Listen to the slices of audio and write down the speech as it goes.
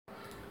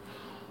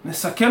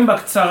נסכם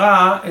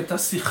בקצרה את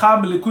השיחה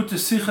בליקוטי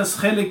שיחס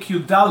חלק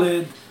י"ד,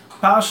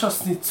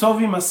 פרשת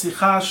נצבים,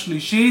 השיחה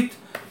השלישית,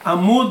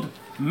 עמוד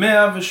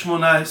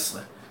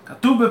 118.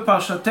 כתוב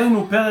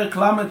בפרשתנו פרק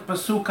ל'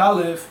 פסוק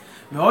א',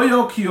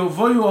 ואויו כי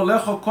יבואו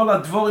עליך כל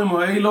הדבורים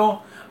האלו,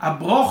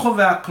 הברוכו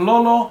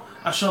והכלולו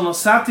אשר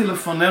נשאתי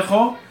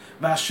לפניכו,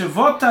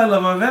 והשבות אל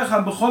לבביך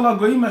בכל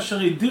הגויים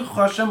אשר ידיחך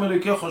השם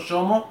אלוהיך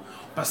שומו.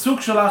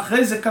 פסוק של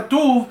אחרי זה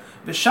כתוב,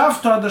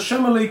 ושבתו עד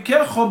השם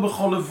אלוהיך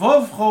בכל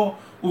לבבך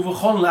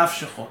ובכל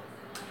נפשך.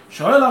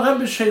 שואל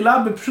הרב שאלה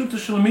בפשוטו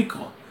של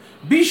מיקרו,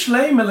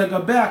 בשלמה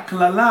לגבי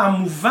הכללה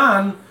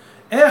המובן,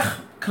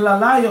 איך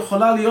כללה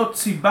יכולה להיות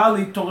סיבה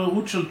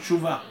להתעוררות של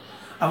תשובה,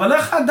 אבל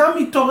איך האדם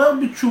מתעורר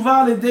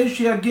בתשובה על ידי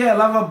שיגיע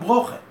אליו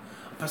הברוכה?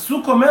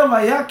 הפסוק אומר,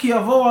 והיה כי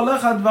יבואו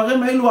עליך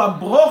הדברים האלו,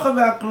 הברוכה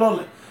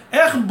והכלולה.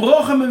 איך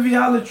ברוכה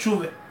מביאה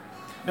לתשובה?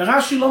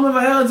 ורש"י לא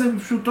מבאר את זה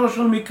בפשוטו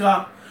של מקרא.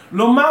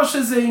 לומר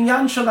שזה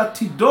עניין של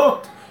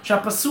עתידות,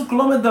 שהפסוק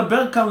לא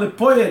מדבר כאן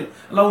לפועל,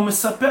 אלא הוא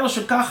מספר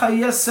שככה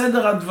יהיה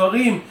סדר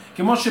הדברים,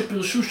 כמו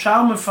שפרשו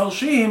שאר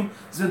מפרשים,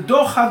 זה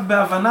דוחק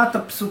בהבנת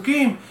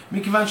הפסוקים,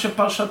 מכיוון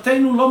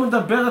שפרשתנו לא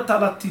מדברת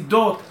על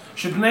עתידות,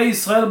 שבני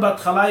ישראל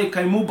בהתחלה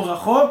יקיימו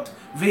ברכות,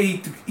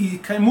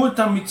 ויקיימו את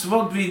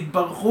המצוות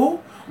ויתברכו,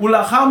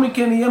 ולאחר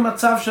מכן יהיה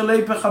מצב של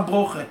היפך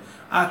הברוכה.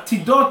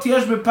 העתידות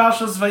יש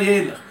בפרשת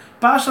וילך.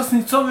 פרשת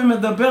נצבים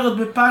מדברת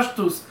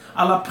בפשטוס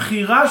על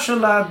הבחירה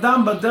של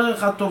האדם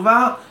בדרך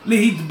הטובה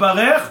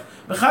להתברך,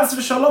 וחס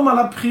ושלום על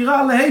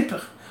הבחירה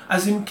להיפך.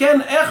 אז אם כן,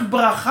 איך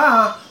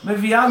ברכה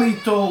מביאה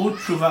להתעוררות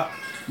תשובה?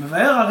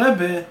 מבאר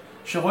הרבה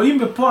שרואים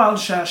בפועל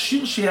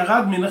שהשיר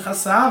שירד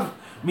מנכסיו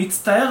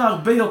מצטער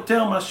הרבה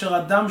יותר מאשר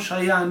אדם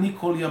שהיה עני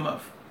כל ימיו.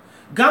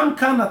 גם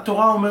כאן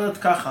התורה אומרת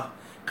ככה,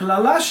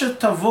 כללה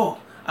שתבוא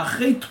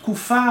אחרי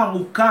תקופה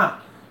ארוכה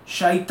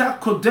שהייתה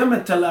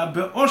קודמת אליה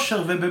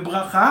באושר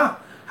ובברכה,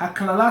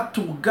 הכללה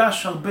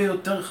תורגש הרבה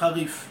יותר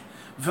חריף.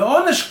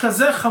 ועונש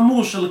כזה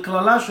חמור של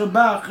כללה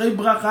שבאה אחרי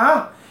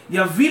ברכה,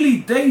 יביא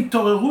לידי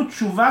התעוררות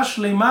תשובה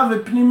שלמה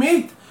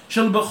ופנימית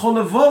של בכל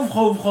לבבך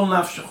ובכל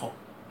נפשך.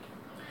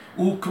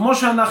 וכמו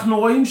שאנחנו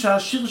רואים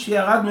שהשיר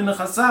שירד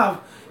מנכסיו,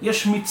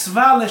 יש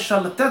מצווה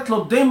לתת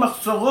לו די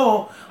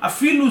מחסורו,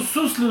 אפילו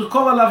סוס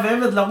לרכוב עליו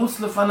ועבד לרוץ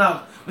לפניו.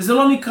 וזה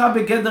לא נקרא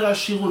בגדר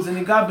השירות, זה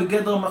נקרא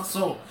בגדר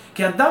מחסור.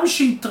 כי אדם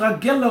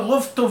שיתרגל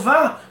לרוב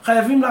טובה,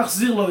 חייבים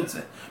להחזיר לו את זה.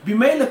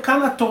 במילא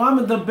כאן התורה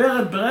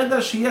מדברת,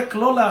 ברגע שיהיה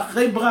כלולה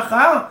אחרי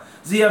ברכה,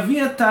 זה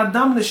יביא את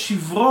האדם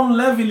לשברון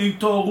לב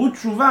ולהתעוררות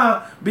תשובה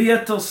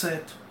ביתר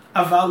שאת.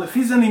 אבל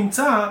לפי זה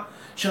נמצא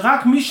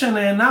שרק מי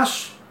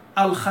שנענש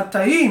על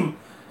חטאים,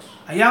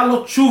 היה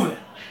לו תשובה,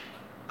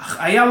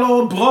 היה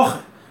לו ברוכה,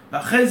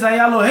 ואחרי זה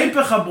היה לו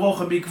היפך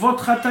הברוכה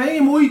בעקבות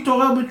חטאים, הוא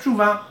יתעורר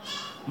בתשובה.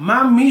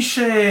 מה מי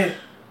שלא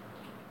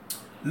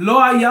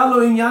היה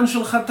לו עניין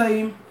של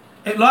חטאים,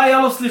 לא היה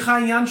לו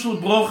עניין של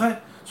ברוכה?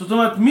 זאת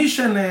אומרת, מי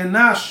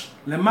שנענש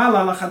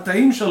למעלה על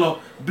החטאים שלו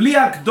בלי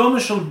הקדומה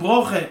של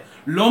ברוכה,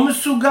 לא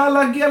מסוגל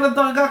להגיע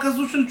לדרגה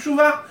כזו של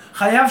תשובה?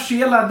 חייב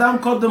שיהיה לאדם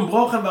קודם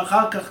ברוכה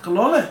ואחר כך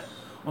כלולה?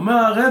 אומר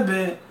הרב,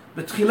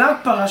 בתחילת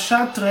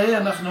פרשת ראה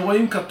אנחנו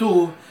רואים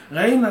כתוב,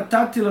 ראי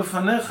נתתי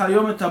לפניך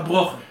היום את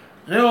הברוכה.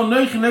 ראי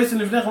אנוכי נעשה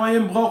לפניכם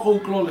היום ברוכה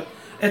וכלולה.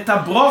 את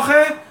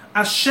הברוכה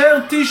אשר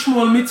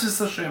תשמעו על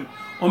מצוות השם.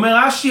 אומר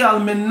רש"י, על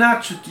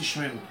מנת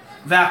שתשמעו.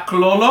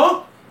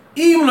 והכלולו,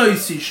 אם לא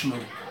ישמעו.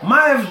 מה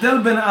ההבדל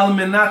בין על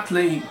מנת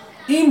לאם?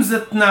 אם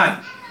זה תנאי.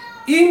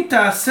 אם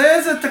תעשה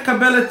את זה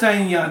תקבל את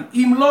העניין.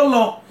 אם לא,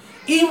 לא.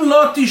 אם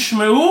לא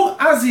תשמעו,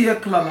 אז יהיה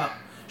כללה.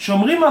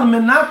 שאומרים על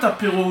מנת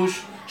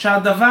הפירוש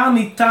שהדבר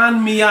ניתן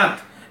מיד.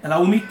 אלא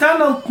הוא ניתן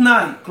על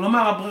תנאי.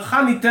 כלומר,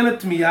 הברכה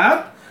ניתנת מיד,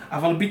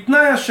 אבל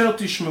בתנאי אשר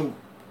תשמעו.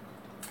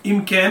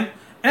 אם כן,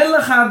 אין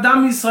לך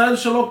אדם מישראל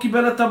שלא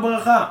קיבל את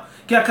הברכה,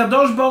 כי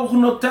הקדוש ברוך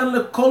הוא נותן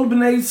לכל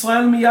בני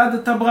ישראל מיד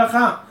את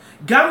הברכה.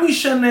 גם מי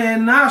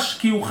שנענש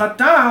כי הוא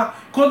חטא,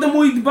 קודם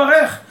הוא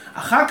יתברך,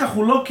 אחר כך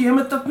הוא לא קיים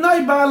את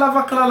התנאי, בא עליו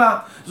הכללה.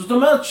 זאת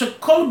אומרת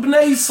שכל בני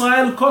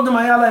ישראל קודם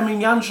היה להם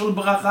עניין של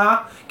ברכה,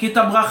 כי את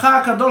הברכה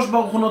הקדוש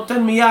ברוך הוא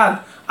נותן מיד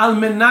על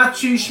מנת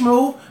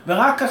שישמעו,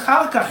 ורק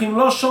אחר כך אם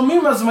לא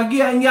שומעים אז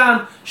מגיע העניין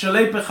של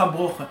היפך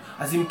הברוכה.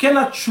 אז אם כן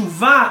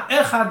התשובה,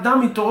 איך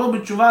האדם מתעורר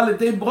בתשובה על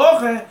ידי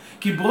ברוכה,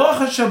 כי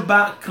ברוכה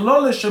שבא,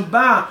 כלולה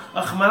שבא,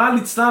 רחמנא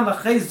ליצלן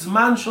אחרי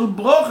זמן של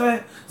ברוכה,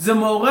 זה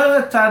מעורר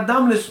את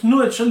האדם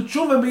לתנועת של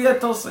תשובה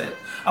ביתר שאת.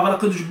 אבל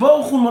הקדוש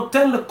ברוך הוא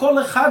נותן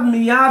לכל אחד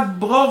מיד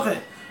ברוכה.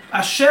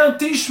 אשר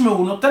תשמעו,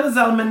 הוא נותן את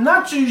זה על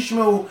מנת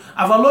שישמעו,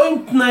 אבל לא עם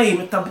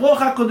תנאים. את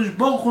הברוכה הקדוש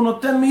ברוך הוא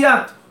נותן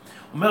מיד.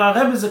 אומר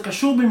הרב, זה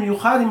קשור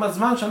במיוחד עם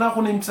הזמן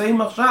שאנחנו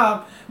נמצאים עכשיו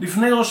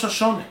לפני ראש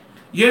השונה.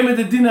 ימי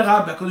דדין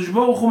רבי, הקדוש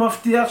ברוך הוא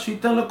מבטיח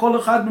שייתן לכל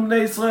אחד מבני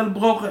ישראל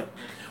ברוכה.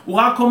 הוא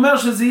רק אומר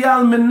שזה יהיה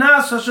על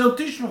מנת אשר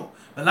תשמעו.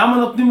 ולמה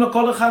נותנים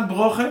לכל אחד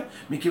ברוכה?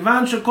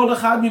 מכיוון שכל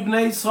אחד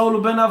מבני ישראל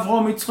הוא בן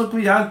אברהם, יצחק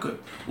ויעקב,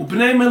 הוא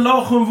בני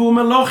מלוכים והוא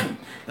מלוכים.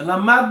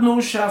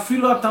 ולמדנו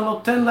שאפילו אתה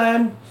נותן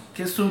להם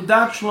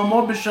כסעודת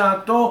שלמה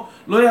בשעתו,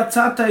 לא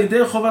יצאת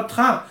ידי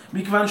חובתך,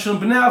 מכיוון שהם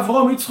בני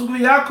אברהם, יצחק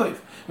ויעקב.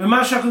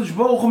 ומה שהקדוש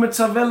ברוך הוא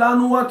מצווה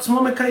לנו הוא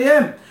עצמו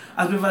מקיים.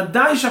 אז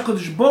בוודאי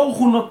שהקדוש ברוך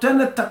הוא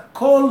נותן את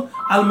הכל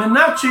על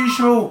מנת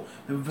שישמעו.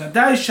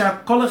 ובוודאי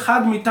שכל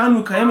אחד מאיתנו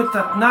יקיים את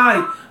התנאי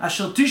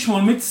אשר תשמעו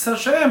על מצוות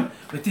השם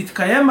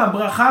ותתקיים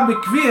הברכה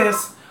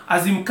בקביעס.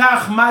 אז אם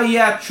כך, מה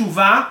יהיה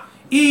התשובה?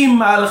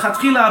 אם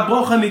לכתחילה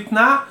הברכה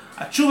ניתנה,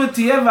 התשובה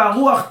תהיה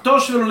והרוח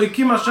תושבע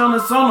אלוקים אשר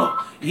נסונו.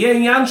 יהיה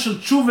עניין של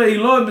תשובה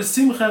אלוהי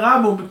בשמחה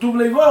רבה ובטוב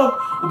לבו,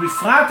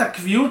 ובפרט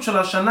הקביעות של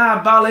השנה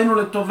הבאה עלינו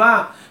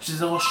לטובה,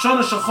 שזה ראש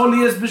השנה של חול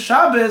יהיה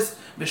בשבס,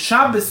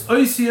 בשבס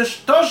אויסי יש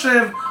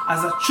תושב,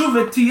 אז התשובה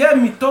תהיה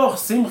מתוך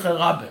שמחה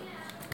רבה.